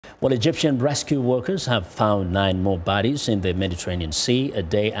Well, Egyptian rescue workers have found 9 more bodies in the Mediterranean Sea a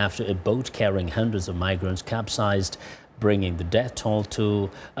day after a boat carrying hundreds of migrants capsized, bringing the death toll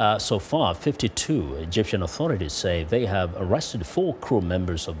to, so far, 52. Egyptian authorities say they have arrested 4 crew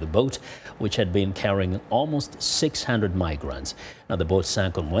members of the boat, which had been carrying almost 600 migrants. Now, the boat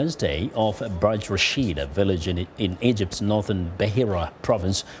sank on Wednesday off Barj Rashid, a village in Egypt's northern Bahira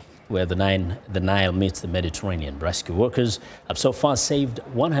province, where the Nile meets the Mediterranean. Rescue workers have so far saved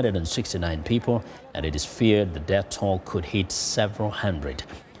 169 people, and it is feared the death toll could hit several hundred.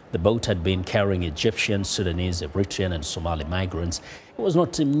 The boat had been carrying Egyptian, Sudanese, Eritrean and Somali migrants. It was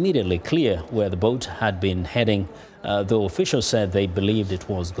not immediately clear where the boat had been heading, though officials said they believed it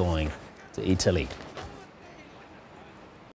was going to Italy.